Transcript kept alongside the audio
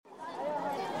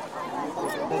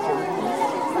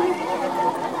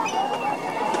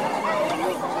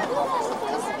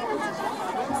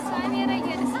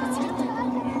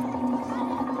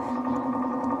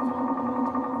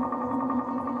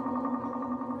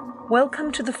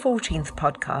Welcome to the 14th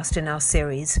podcast in our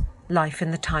series, Life in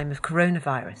the Time of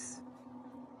Coronavirus.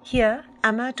 Here,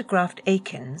 Amma de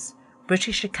Graft-Aikins,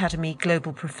 British Academy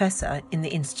Global Professor in the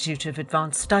Institute of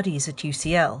Advanced Studies at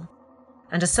UCL,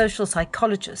 and a social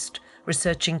psychologist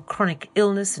researching chronic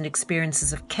illness and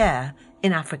experiences of care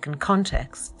in African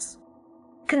contexts,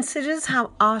 considers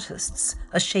how artists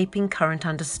are shaping current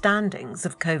understandings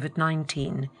of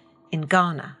COVID-19 in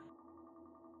Ghana.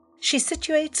 She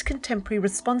situates contemporary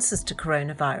responses to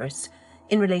coronavirus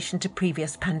in relation to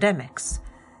previous pandemics,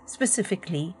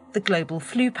 specifically the global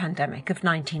flu pandemic of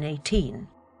 1918,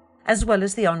 as well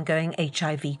as the ongoing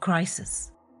HIV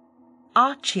crisis.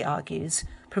 Art, she argues,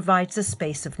 provides a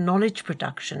space of knowledge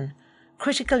production,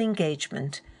 critical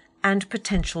engagement, and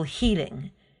potential healing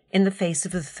in the face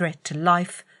of the threat to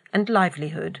life and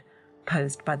livelihood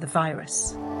posed by the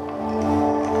virus.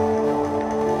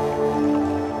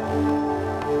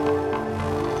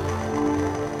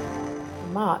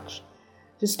 March,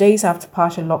 just days after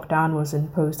partial lockdown was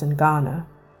imposed in Ghana,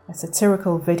 a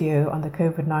satirical video on the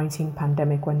COVID-19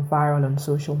 pandemic went viral on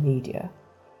social media.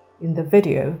 In the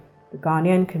video, the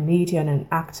Ghanaian comedian and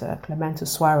actor Clemento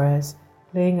Suarez,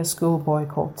 playing a schoolboy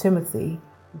called Timothy,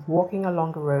 was walking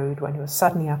along a road when he was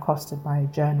suddenly accosted by a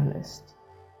journalist.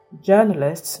 The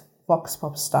journalist, Vox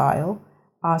Pop style,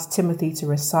 asked Timothy to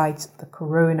recite the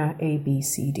Corona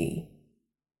ABCD.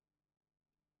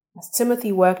 As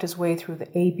Timothy worked his way through the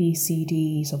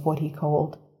ABCDs of what he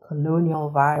called colonial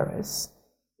virus,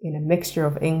 in a mixture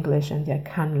of English and the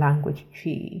Akan language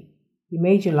Twi, he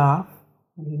made you laugh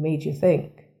and he made you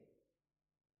think.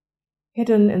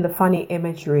 Hidden in the funny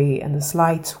imagery and the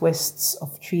sly twists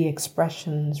of Twi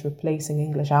expressions replacing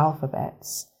English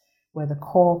alphabets were the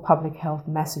core public health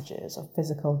messages of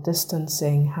physical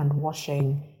distancing, hand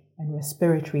washing, and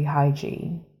respiratory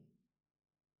hygiene.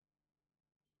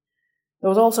 There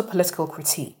was also political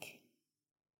critique.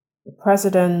 The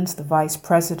president, the vice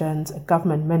president, a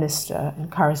government minister,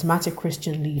 and charismatic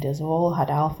Christian leaders all had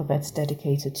alphabets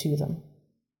dedicated to them.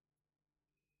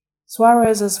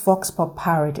 Suarez's Vox Pop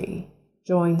parody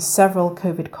joined several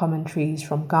COVID commentaries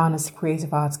from Ghana's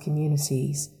creative arts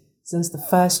communities since the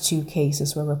first two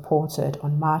cases were reported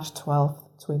on March 12,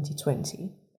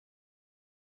 2020.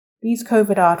 These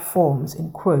COVID art forms, in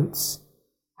quotes,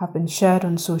 have been shared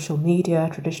on social media,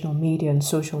 traditional media, and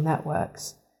social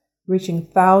networks, reaching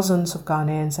thousands of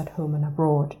Ghanaians at home and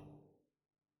abroad.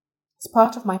 As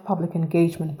part of my public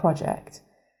engagement project,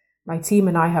 my team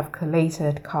and I have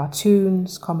collated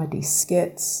cartoons, comedy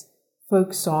skits,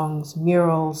 folk songs,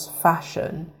 murals,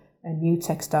 fashion, and new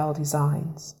textile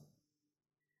designs.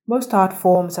 Most art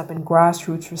forms have been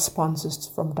grassroots responses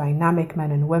from dynamic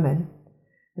men and women,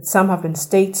 but some have been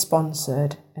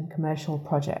state-sponsored and commercial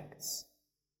projects.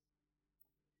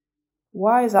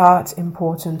 Why is art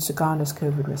important to Ghana's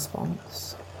COVID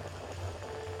response?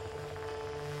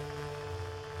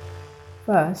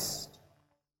 First,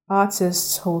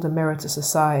 artists hold a mirror to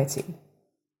society.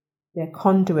 They're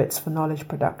conduits for knowledge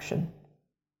production.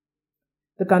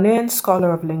 The Ghanaian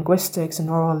scholar of linguistics and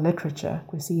oral literature,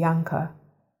 Kwesi Yankah,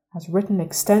 has written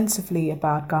extensively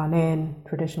about Ghanaian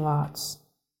traditional arts.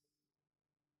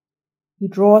 He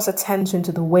draws attention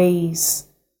to the ways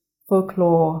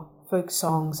folklore, folk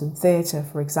songs, and theatre,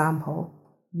 for example,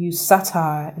 use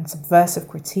satire and subversive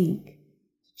critique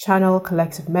to channel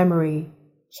collective memory,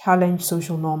 challenge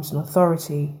social norms and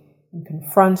authority, and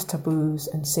confront taboos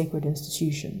and sacred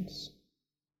institutions.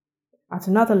 At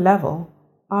another level,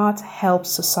 art helps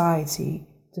society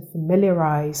to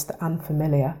familiarize the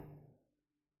unfamiliar.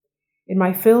 In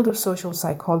my field of social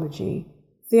psychology,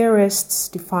 theorists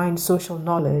define social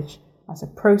knowledge as a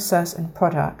process and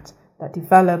product that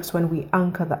develops when we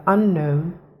anchor the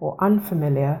unknown or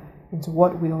unfamiliar into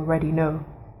what we already know.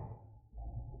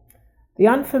 The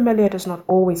unfamiliar does not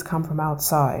always come from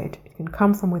outside. It can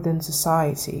come from within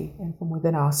society and from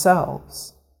within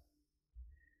ourselves.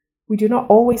 We do not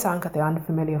always anchor the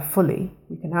unfamiliar fully.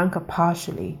 We can anchor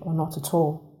partially or not at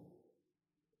all.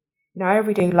 In our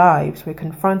everyday lives, we're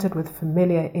confronted with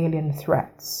familiar alien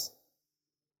threats.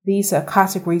 These are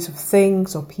categories of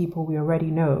things or people we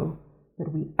already know,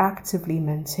 that we actively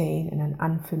maintain in an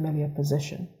unfamiliar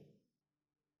position.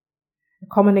 A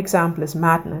common example is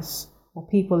madness, or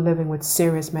people living with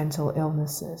serious mental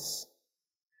illnesses.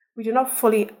 We do not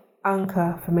fully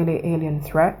anchor familiar alien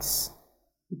threats.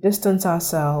 We distance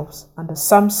ourselves. Under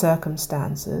some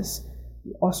circumstances,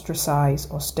 we ostracize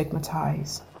or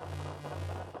stigmatize.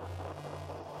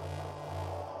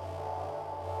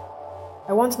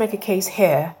 I want to make a case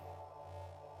here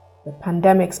that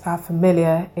pandemics are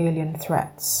familiar alien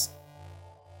threats.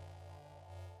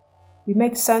 We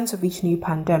make sense of each new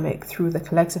pandemic through the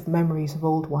collective memories of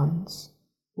old ones,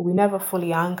 but we never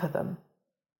fully anchor them.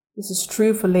 This is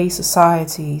true for lay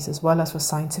societies as well as for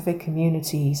scientific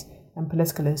communities and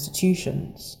political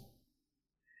institutions.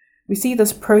 We see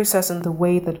this process in the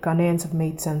way that Ghanaians have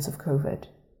made sense of COVID.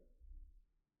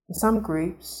 For some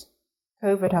groups,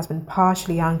 COVID has been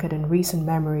partially anchored in recent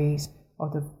memories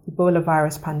of the Ebola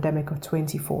virus pandemic of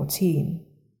 2014.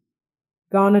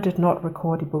 Ghana did not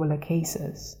record Ebola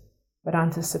cases, but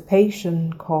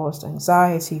anticipation caused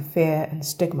anxiety, fear, and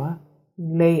stigma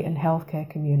in lay and healthcare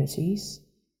communities,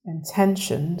 and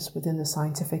tensions within the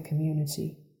scientific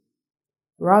community.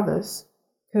 For others,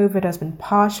 COVID has been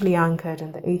partially anchored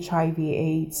in the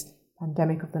HIV/AIDS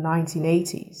pandemic of the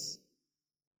 1980s.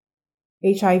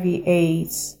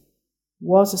 HIV/AIDS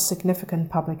was a significant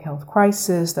public health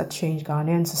crisis that changed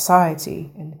Ghanaian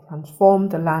society and transformed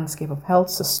the landscape of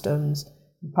health systems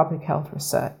and public health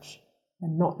research,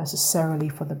 and not necessarily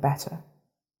for the better.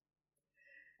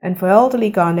 And for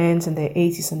elderly Ghanaians in their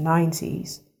 80s and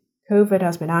 90s, COVID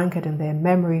has been anchored in their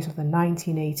memories of the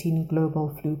 1918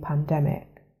 global flu pandemic.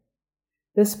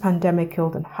 This pandemic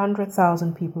killed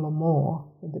 100,000 people or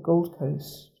more in the Gold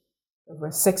Coast over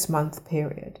a 6-month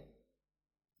period.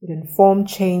 It informed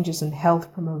changes in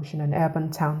health promotion and urban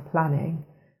town planning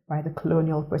by the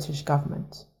colonial British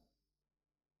government.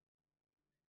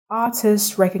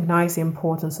 Artists recognize the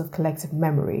importance of collective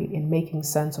memory in making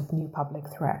sense of new public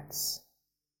threats.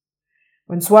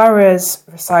 When Suarez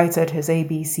recited his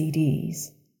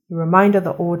ABCDs, he reminded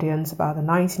the audience about the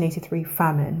 1983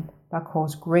 famine that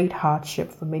caused great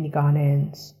hardship for many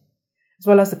Ghanaians, as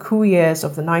well as the coup years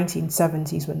of the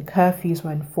 1970s when curfews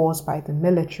were enforced by the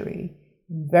military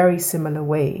in very similar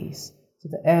ways to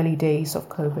the early days of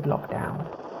COVID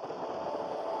lockdown.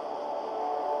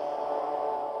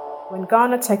 When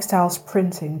Ghana Textiles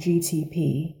Printing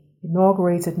 (GTP)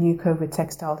 inaugurated new COVID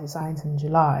textile designs in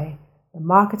July, the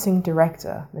marketing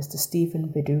director, Mr.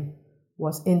 Stephen Bidu,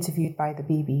 was interviewed by the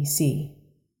BBC.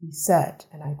 He said,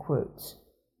 and I quote,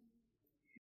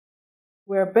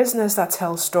 "We're a business that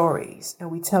tells stories, and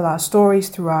we tell our stories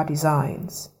through our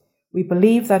designs. We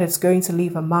believe that it's going to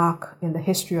leave a mark in the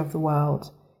history of the world,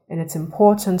 and it's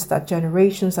important that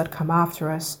generations that come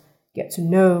after us get to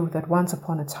know that once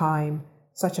upon a time,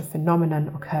 such a phenomenon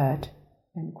occurred."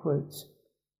 End quote.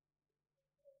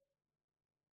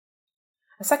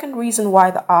 A second reason why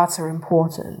the arts are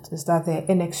important is that they're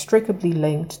inextricably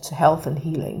linked to health and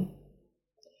healing.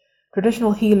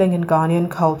 Traditional healing in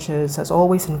Ghanaian cultures has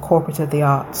always incorporated the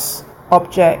arts.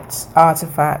 Objects,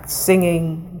 artifacts,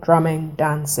 singing, drumming,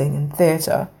 dancing, and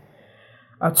theatre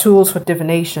are tools for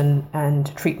divination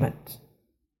and treatment.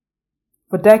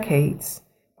 For decades,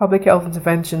 public health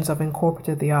interventions have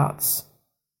incorporated the arts.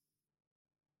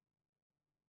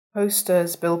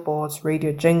 Posters, billboards,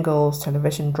 radio jingles,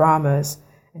 television dramas,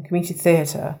 and community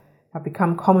theatre have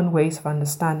become common ways of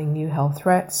understanding new health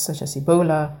threats such as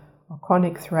Ebola or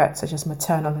chronic threats such as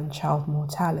maternal and child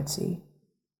mortality.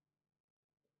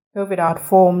 COVID art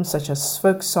forms such as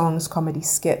folk songs, comedy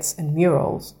skits, and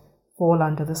murals fall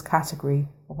under this category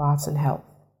of arts and health.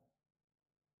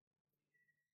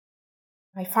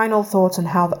 My final thoughts on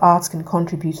how the arts can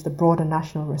contribute to the broader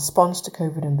national response to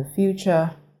COVID in the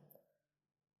future.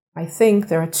 I think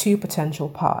there are two potential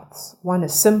paths. One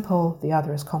is simple, the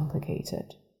other is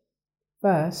complicated.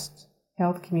 First,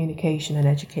 health communication and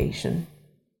education.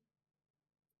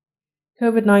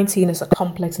 COVID-19 is a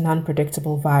complex and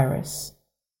unpredictable virus.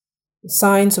 The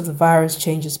science of the virus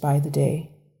changes by the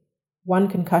day. One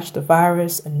can catch the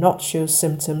virus and not show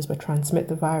symptoms but transmit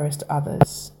the virus to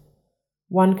others.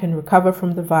 One can recover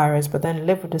from the virus but then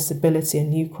live with disability and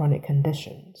new chronic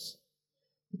conditions.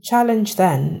 The challenge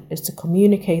then is to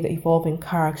communicate the evolving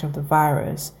character of the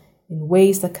virus in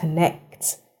ways that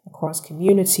connect across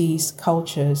communities,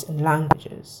 cultures, and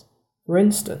languages. For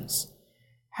instance,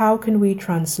 how can we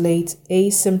translate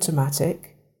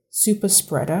asymptomatic, super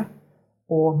spreader,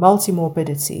 or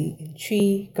multimorbidity in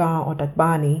Chi, Ga, or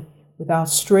Dagbani without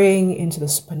straying into the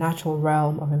supernatural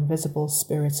realm of invisible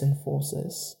spirits and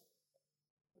forces?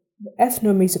 The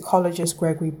ethnomusicologist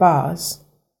Gregory Bars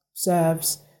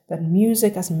observes that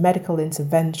music as medical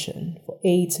intervention for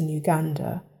AIDS in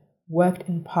Uganda worked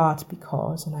in part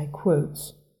because, and I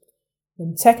quote,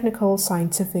 "when technical,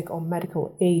 scientific, or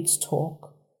medical AIDS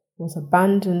talk was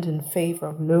abandoned in favor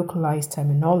of localized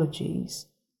terminologies,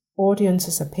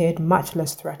 audiences appeared much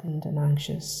less threatened and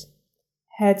anxious.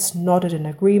 Heads nodded in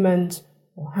agreement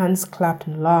or hands clapped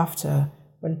in laughter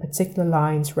when particular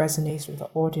lines resonated with the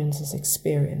audience's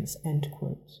experience." End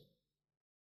quote.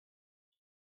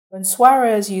 When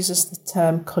Suarez uses the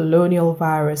term colonial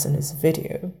virus in his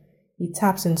video, he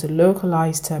taps into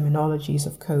localized terminologies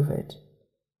of COVID.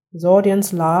 His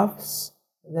audience laughs,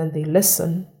 and then they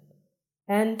listen,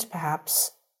 and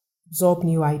perhaps absorb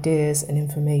new ideas and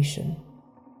information.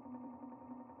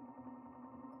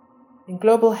 In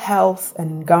global health and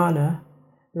in Ghana,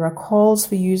 there are calls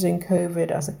for using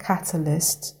COVID as a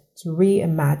catalyst to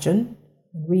reimagine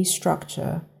and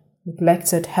restructure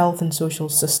neglected health and social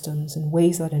systems in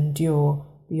ways that endure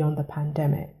beyond the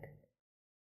pandemic.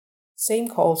 Same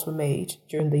calls were made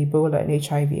during the Ebola and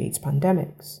HIV/AIDS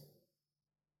pandemics.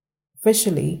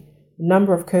 Officially, the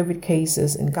number of COVID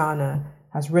cases in Ghana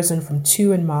has risen from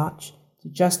 2 in March to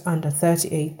just under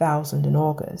 38,000 in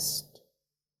August.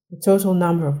 The total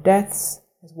number of deaths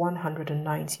is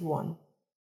 191.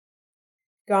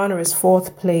 Ghana is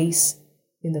 4th place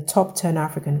in the top 10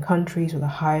 African countries with the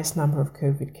highest number of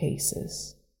COVID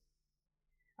cases.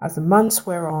 As the months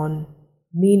wear on,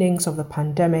 meanings of the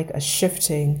pandemic are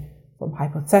shifting from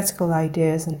hypothetical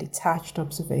ideas and detached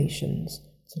observations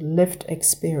to lived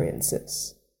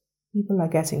experiences. People are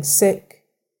getting sick,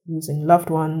 losing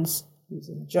loved ones,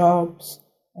 losing jobs,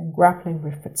 and grappling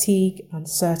with fatigue,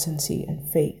 uncertainty, and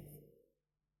faith.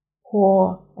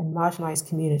 Poor and marginalized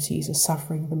communities are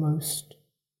suffering the most.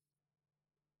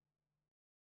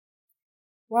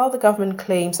 While the government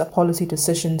claims that policy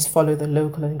decisions follow the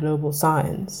local and global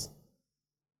science,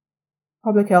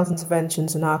 public health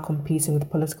interventions are now competing with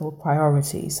political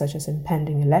priorities such as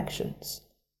impending elections.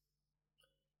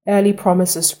 Early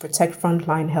promises to protect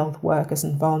frontline health workers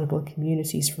in vulnerable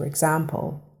communities, for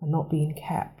example, are not being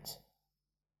kept.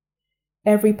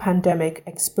 Every pandemic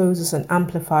exposes and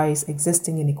amplifies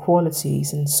existing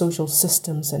inequalities in social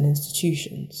systems and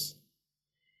institutions.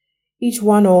 Each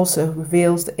one also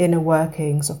reveals the inner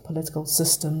workings of political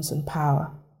systems and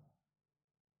power.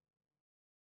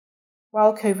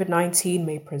 While COVID-19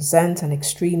 may present an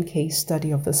extreme case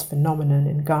study of this phenomenon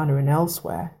in Ghana and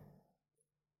elsewhere,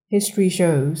 history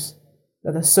shows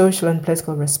that the social and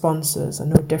political responses are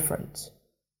no different.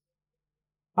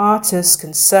 Artists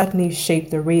can certainly shape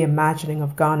the reimagining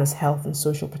of Ghana's health and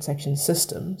social protection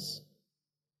systems,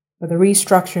 but the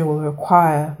restructuring will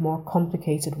require more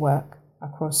complicated work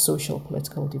across social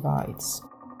political divides.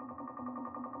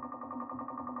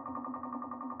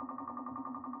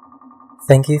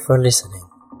 Thank you for listening.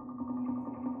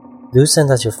 Do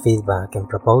send us your feedback and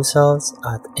proposals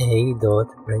at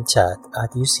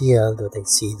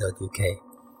a.brenchat@ucl.ac.uk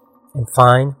and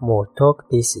find more talk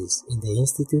pieces in the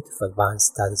Institute of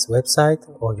Advanced Studies website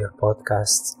or your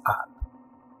podcasts app.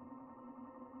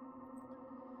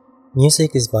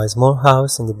 Music is by Small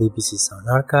House and the BBC Sound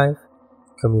Archive.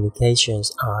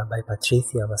 Communications are by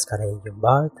Patricia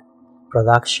Mascareño-Bart.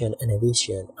 Production and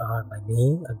edition are by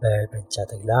me, Albert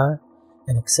Brenchat Aguilar,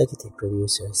 and executive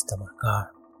producer is Tamar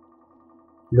Gar.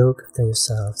 Look after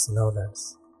yourselves and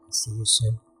others. See you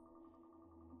soon.